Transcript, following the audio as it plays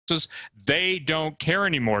They don't care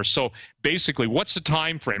anymore. So basically, what's the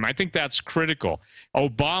time frame? I think that's critical.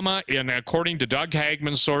 Obama, according to Doug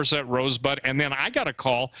Hagman's source at Rosebud, and then I got a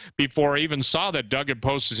call before I even saw that Doug had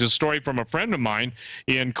posted his story from a friend of mine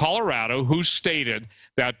in Colorado who stated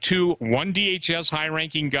that one DHS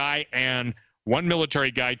high-ranking guy and one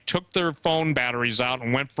military guy took their phone batteries out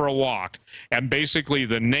and went for a walk. And basically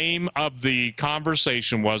the name of the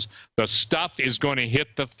conversation was, the stuff is going to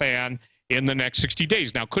hit the fan in the next 60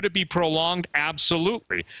 days. Now, could it be prolonged?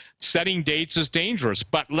 Absolutely. Setting dates is dangerous.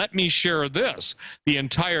 But let me share this. The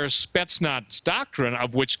entire Spetsnaz doctrine,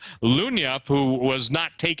 of which Lunev, who was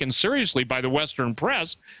not taken seriously by the Western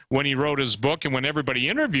press when he wrote his book and when everybody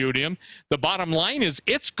interviewed him, the bottom line is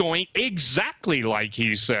it's going exactly like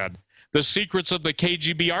he said. The secrets of the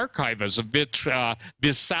KGB archivist, Vitaly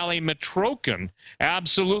Mitrokhin,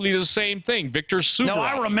 absolutely the same thing. Victor Suvorov. No,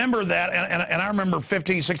 I remember that, and I remember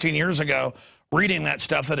 15, 16 years ago reading that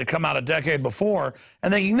stuff that had come out a decade before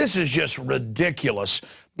and thinking, this is just ridiculous.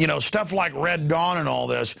 You know, stuff like Red Dawn and all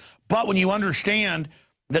this. But when you understand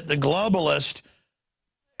that the globalists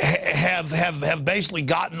have basically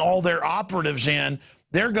gotten all their operatives in,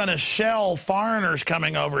 they're going to sell foreigners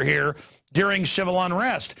coming over here during civil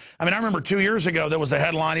unrest. I mean, I remember 2 years ago, there was the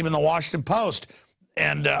headline, even the Washington Post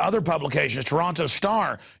and other publications, Toronto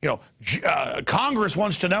Star, you know, Congress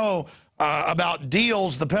wants to know about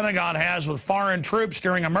deals the Pentagon has with foreign troops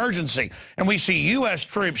during emergency. And we see U.S.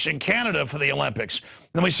 troops in Canada for the Olympics.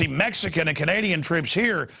 Then we see Mexican and Canadian troops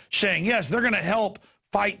here saying, yes, they're going to help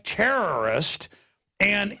fight terrorists.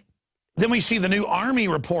 And then we see the new Army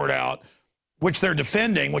report out, which they're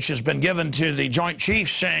defending, which has been given to the Joint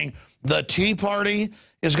Chiefs, saying the Tea Party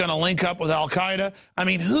is going to link up with al-Qaeda. I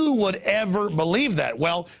mean, who would ever believe that?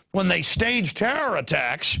 Well, when they stage terror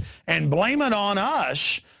attacks and blame it on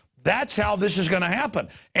us, that's how this is going to happen.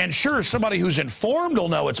 And sure, somebody who's informed will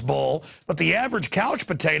know it's bull, but the average couch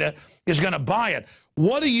potato is going to buy it.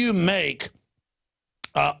 What do you make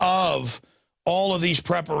of all of these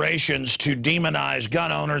preparations to demonize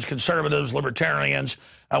gun owners, conservatives, libertarians?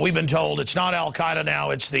 We've been told it's not al-Qaeda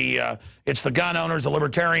now, it's the gun owners, the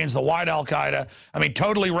libertarians, the white al-Qaeda. I mean,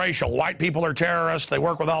 totally racial. White people are terrorists. They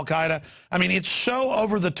work with al-Qaeda. I mean, it's so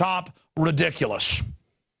over-the-top ridiculous.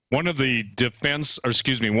 One of the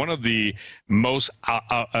one of the most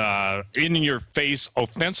in-your-face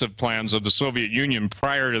offensive plans of the Soviet Union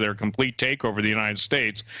prior to their complete takeover of the United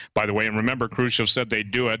States, by the way, and remember Khrushchev said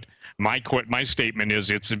they'd do it. My statement is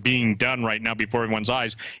it's being done right now before everyone's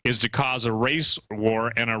eyes, is to cause a race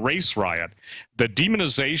war and a race riot. The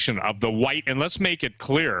demonization of the white, and let's make it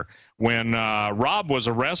clear, when Rob was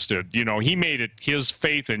arrested, you know, he made it his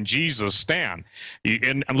faith in Jesus stand.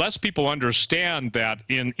 And unless people understand that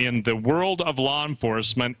in the world of law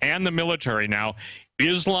enforcement and the military now,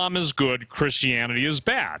 Islam is good, Christianity is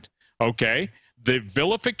bad, okay? The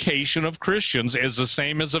vilification of Christians is the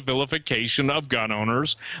same as the vilification of gun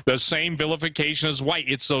owners, the same vilification as white.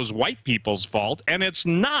 It's those white people's fault, and it's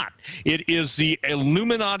not. It is the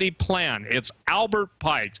Illuminati plan. It's Albert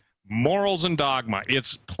Pike. Morals and dogma.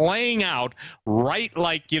 It's playing out right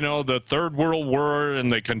like, you know, the Third World War and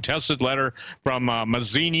the contested letter from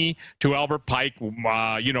Mazzini to Albert Pike,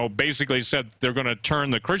 you know, basically said they're going to turn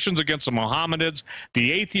the Christians against the Mohammedans,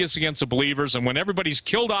 the atheists against the believers, and when everybody's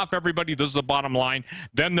killed off everybody, this is the bottom line,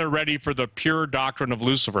 then they're ready for the pure doctrine of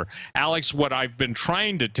Lucifer. Alex, what I've been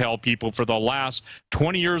trying to tell people for the last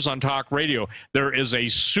 20 years on talk radio, there is a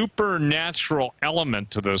supernatural element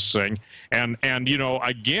to this thing, and you know,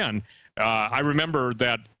 again, I remember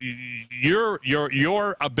that your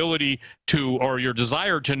ability to, or your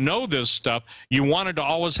desire to know this stuff, you wanted to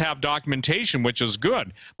always have documentation, which is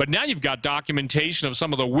good. But now you've got documentation of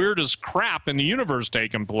some of the weirdest crap in the universe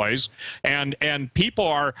taking place, and people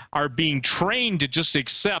are being trained to just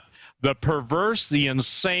accept the perverse, the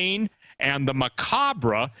insane, and the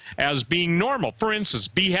macabre as being normal. For instance,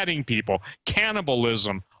 beheading people,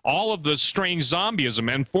 cannibalism, all of the strange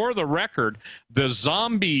zombieism. And for the record, the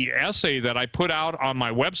zombie essay that I put out on my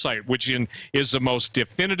website, which is the most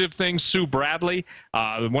definitive thing, Sue Bradley,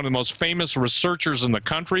 one of the most famous researchers in the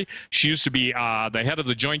country. She used to be the head of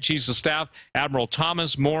the Joint Chiefs of Staff, Admiral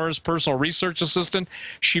Thomas Moore's personal research assistant.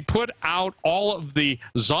 She put out all of the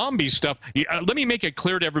zombie stuff. Let me make it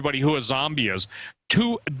clear to everybody who a zombie is.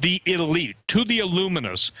 To the elite, to the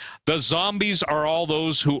illuminists, the zombies are all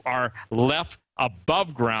those who are left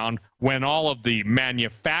above ground when all of the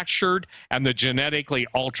manufactured and the genetically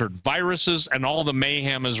altered viruses and all the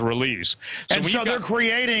mayhem is released. So they're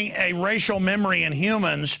creating a racial memory in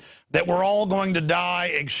humans that we're all going to die,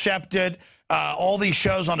 accept it. All these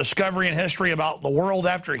shows on Discovery and History about the world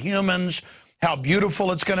after humans how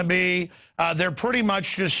beautiful it's going to be. They're pretty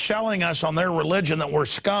much just selling us on their religion that we're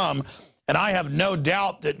scum. And I have no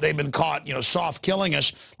doubt that they've been caught, soft killing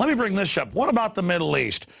us. Let me bring this up. What about the Middle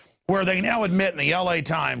East, where they now admit in the LA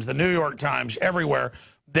Times, the New York Times, everywhere,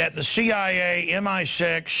 that the CIA,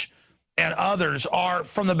 MI6, and others are,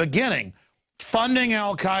 from the beginning, funding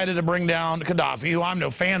al-Qaeda to bring down Gaddafi, who I'm no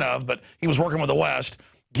fan of, but he was working with the West.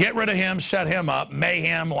 Get rid of him, set him up,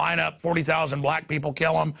 mayhem, line up 40,000 black people,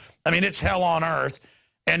 kill him. I mean, it's hell on earth.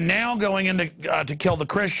 And now going into to kill the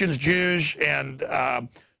Christians, Jews, and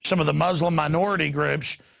some of the Muslim minority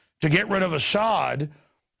groups to get rid of Assad.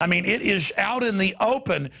 I mean, it is out in the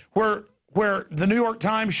open where the New York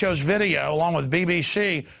Times shows video, along with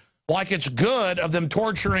BBC, like it's good of them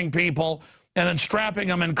torturing people and then strapping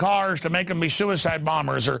them in cars to make them be suicide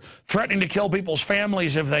bombers or threatening to kill people's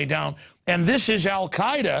families if they don't. And this is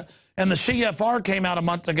al-Qaeda, and the CFR came out a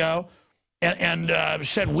month ago and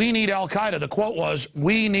said, we need al-Qaeda. The quote was,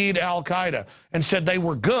 we need al-Qaeda, and said they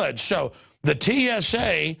were good. So the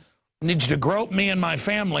TSA needs to grope me and my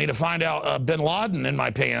family to find out bin Laden in my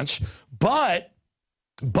pants, but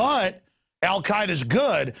al-Qaeda's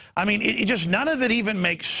good. I mean, it just, none of it even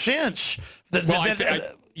makes sense.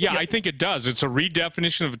 I think it does. It's a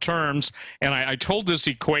redefinition of terms, and I told this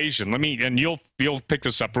equation. And you'll pick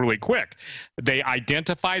this up really quick. They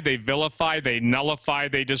identify, they vilify, they nullify,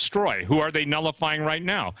 they destroy. Who are they nullifying right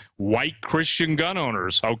now? White Christian gun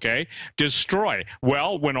owners, okay? Destroy.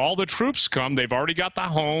 Well, when all the troops come, they've already got the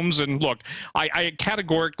homes. And look, I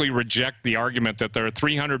categorically reject the argument that there are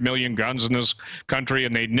 300 million guns in this country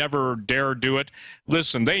and they never dare do it.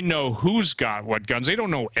 Listen, they know who's got what guns. They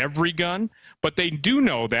don't know every gun, but they do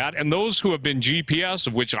know that. And those who have been GPS,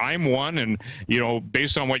 of which I'm one, and,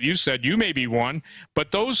 based on what you said, you may be one,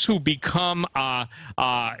 but those who become,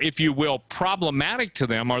 if you will, problematic to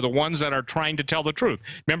them are the ones that are trying to tell the truth.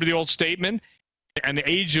 Remember the old statement? An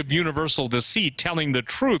age of universal deceit, telling the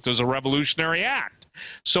truth is a revolutionary act.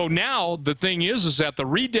 So now the thing is that the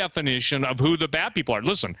redefinition of who the bad people are.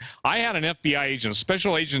 Listen, I had an FBI agent, a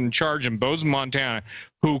special agent in charge in Bozeman, Montana,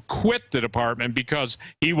 who quit the department because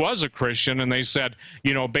he was a Christian, and they said,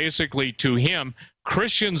 basically to him,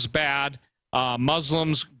 Christians bad,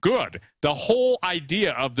 Muslims good. The whole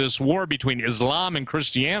idea of this war between Islam and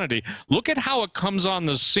Christianity, look at how it comes on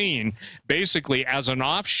the scene basically as an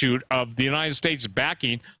offshoot of the United States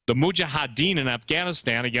backing the Mujahideen in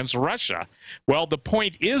Afghanistan against Russia. Well, the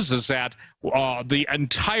point is that the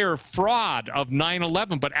entire fraud of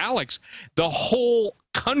 9/11, but Alex, the whole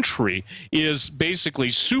country is basically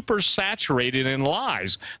super saturated in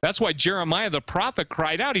lies. That's why Jeremiah the prophet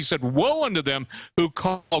cried out. He said, woe unto them who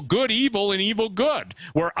call good evil and evil good,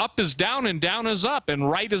 where up is down and down is up, and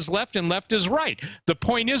right is left and left is right. The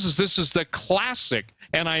point is this is the classic,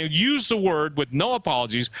 and I use the word with no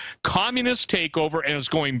apologies, communist takeover, and it's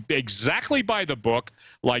going exactly by the book,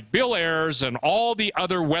 like Bill Ayers and all the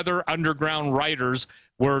other Weather Underground writers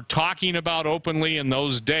were talking about openly in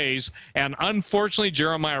those days. And unfortunately,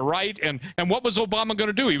 Jeremiah Wright, and what was Obama going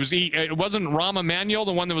to do? It wasn't Rahm Emanuel,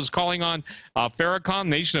 the one that was calling on Farrakhan,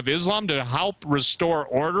 Nation of Islam, to help restore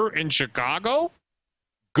order in Chicago?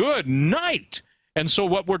 Good night. And so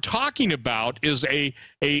what we're talking about is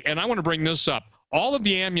and I want to bring this up, all of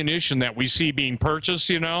the ammunition that we see being purchased,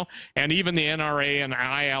 and even the NRA and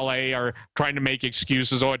ILA are trying to make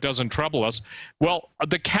excuses, it doesn't trouble us. Well,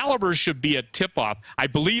 the caliber should be a tip-off. I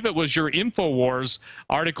believe it was your INFOWARS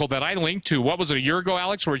article that I linked to. What was it, a year ago,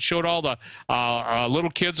 Alex, where it showed all the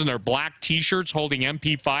little kids in their black T-shirts holding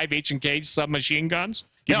MP5 H&K submachine guns?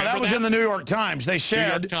 No, that was in the New York Times. They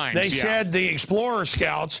said said the Explorer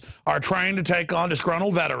Scouts are trying to take on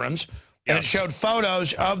disgruntled veterans. And it showed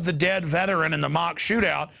photos of the dead veteran in the mock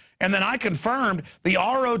shootout. And then I confirmed the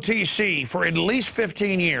ROTC for at least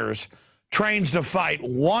 15 years trains to fight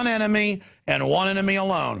one enemy and one enemy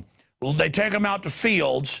alone. They take them out to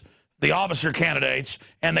fields, the officer candidates,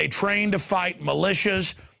 and they train to fight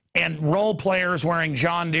militias and role players wearing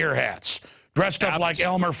John Deere hats, dressed up like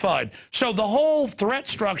Elmer Fudd. So the whole threat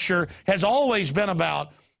structure has always been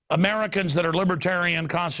about Americans that are libertarian,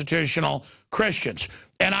 constitutional Christians.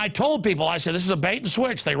 And I told people, I said, this is a bait and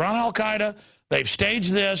switch. They run al-Qaeda. They've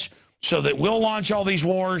staged this so that we'll launch all these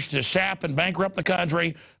wars to sap and bankrupt the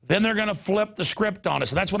country. Then they're going to flip the script on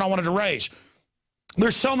us. And that's what I wanted to raise.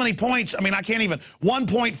 There's so many points. I mean, I can't even.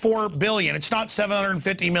 1.4 billion. It's not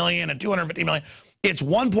 750 million and 250 million. It's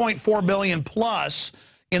 1.4 billion plus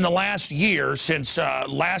in the last year, since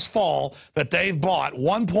last fall, that they've bought.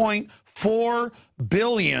 $4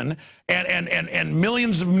 billion and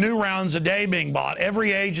millions of new rounds a day being bought.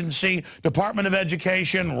 Every agency, Department of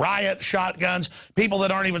Education, riot shotguns, people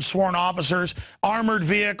that aren't even sworn officers, armored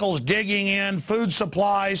vehicles digging in, food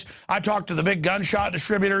supplies. I talked to the big gunshot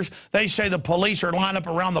distributors. They say the police are lined up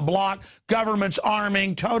around the block. Government's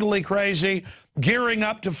arming, totally crazy, gearing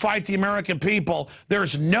up to fight the American people.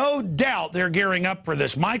 There's no doubt they're gearing up for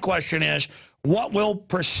this. My question is, what will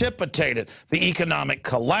precipitate it? The economic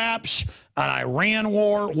collapse, an Iran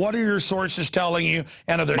war? What are your sources telling you?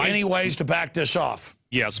 And are there any ways to back this off?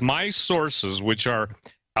 Yes, my sources, which are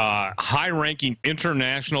high-ranking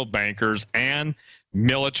international bankers and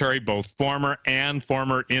military, both former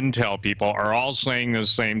intel people, are all saying the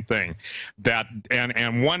same thing. That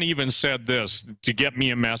and one even said this to get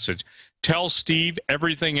me a message. Tell Steve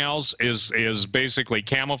everything else is basically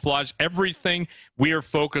camouflage. Everything we are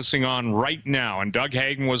focusing on right now, and Doug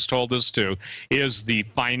Hagen was told this too, is the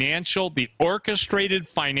orchestrated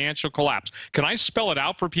financial collapse. Can I spell it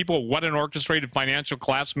out for people what an orchestrated financial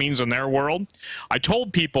collapse means in their world? I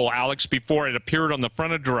told people, Alex, before it appeared on the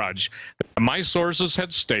front of Drudge, my sources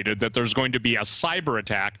had stated that there's going to be a cyber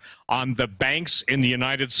attack on the banks in the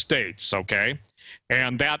United States, okay?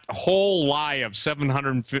 And that whole lie of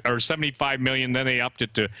 75 million, then they upped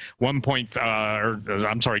it to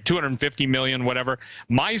 250 million, whatever.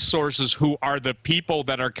 My sources, who are the people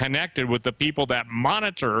that are connected with the people that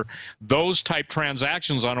monitor those type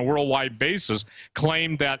transactions on a worldwide basis,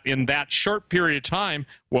 claim that in that short period of time,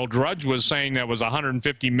 well, Drudge was saying that was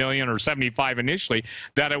 150 million or 75 initially,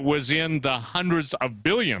 that it was in the hundreds of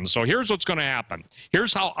billions. So here's what's going to happen.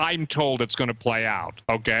 Here's how I'm told it's going to play out,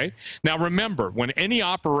 okay? Now, remember, when any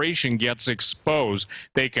operation gets exposed,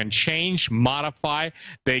 they can change, modify,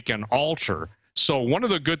 they can alter. So one of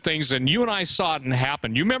the good things, and you and I saw it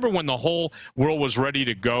happen, you remember when the whole world was ready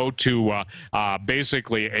to go to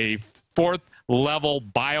basically a fourth-level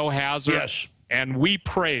biohazard? Yes. And we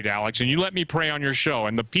prayed, Alex, and you let me pray on your show,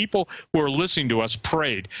 and the people who are listening to us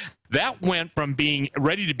prayed. That went from being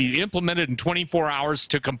ready to be implemented in 24 hours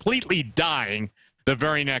to completely dying the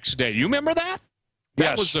very next day. You remember that? Yes.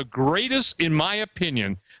 That was the greatest, in my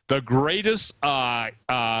opinion, the greatest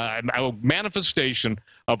manifestation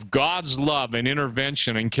of God's love and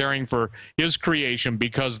intervention and caring for his creation,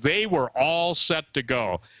 because they were all set to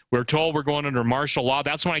go. We're told we're going under martial law.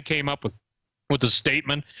 That's when I came up with the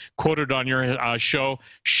statement quoted on your show: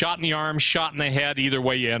 shot in the arm, shot in the head, either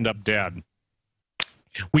way you end up dead.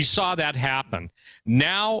 We saw that happen.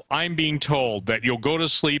 Now I'm being told that you'll go to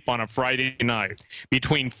sleep on a Friday night.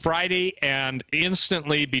 Between Friday and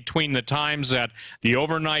instantly between the times that the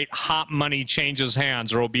overnight hot money changes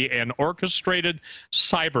hands, there will be an orchestrated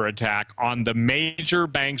cyber attack on the major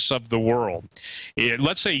banks of the world.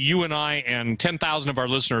 Let's say you and I and 10,000 of our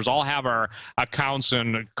listeners all have our accounts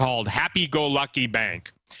in called Happy Go Lucky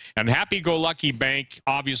Bank. And Happy Go Lucky Bank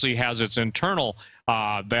obviously has its internal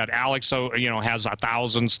that Alex, has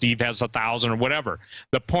 1,000, Steve has 1,000, or whatever.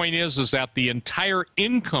 The point is that the entire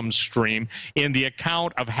income stream in the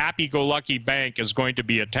account of Happy Go Lucky Bank is going to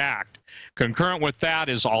be attacked. Concurrent with that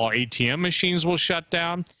is all ATM machines will shut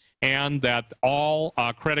down, and that all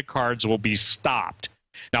credit cards will be stopped.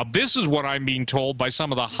 Now, this is what I'm being told by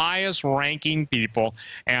some of the highest-ranking people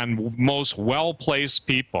and most well-placed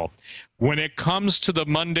people. When it comes to the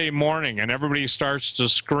Monday morning and everybody starts to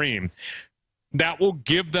scream, that will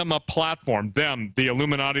give them a platform, them, the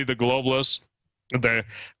Illuminati, the globalists, the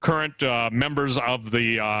current members of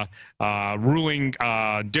the ruling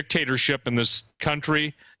dictatorship in this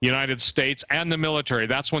country, United States, and the military.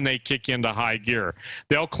 That's when they kick into high gear.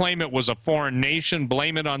 They'll claim it was a foreign nation,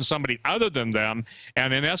 blame it on somebody other than them,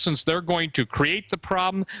 and in essence, they're going to create the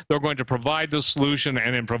problem, they're going to provide the solution,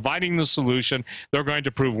 and in providing the solution, they're going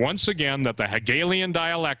to prove once again that the Hegelian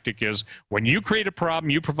dialectic is, when you create a problem,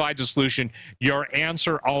 you provide the solution, your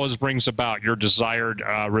answer always brings about your desired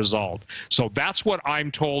result. So that's what I'm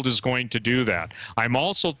told is going to do that. I'm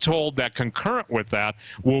also told that concurrent with that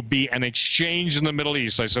will be an exchange in the Middle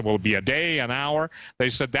East. I said, will it be a day, an hour? They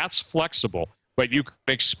said, that's flexible, but you can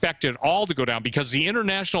expect it all to go down, because the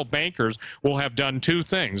international bankers will have done two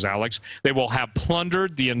things, Alex. They will have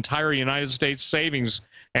plundered the entire United States savings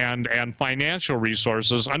and financial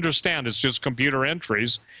resources. Understand, it's just computer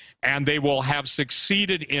entries. And they will have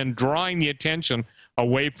succeeded in drawing the attention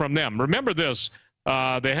away from them. Remember this.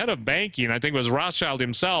 The head of banking, I think it was Rothschild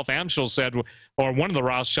himself, Amschel said, or one of the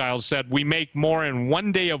Rothschilds said, we make more in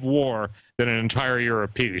one day of war than an entire year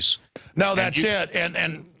of peace. No, that's it.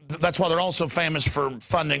 And that's why they're also famous for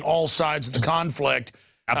funding all sides of the conflict.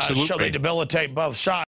 Absolutely. So they debilitate both sides.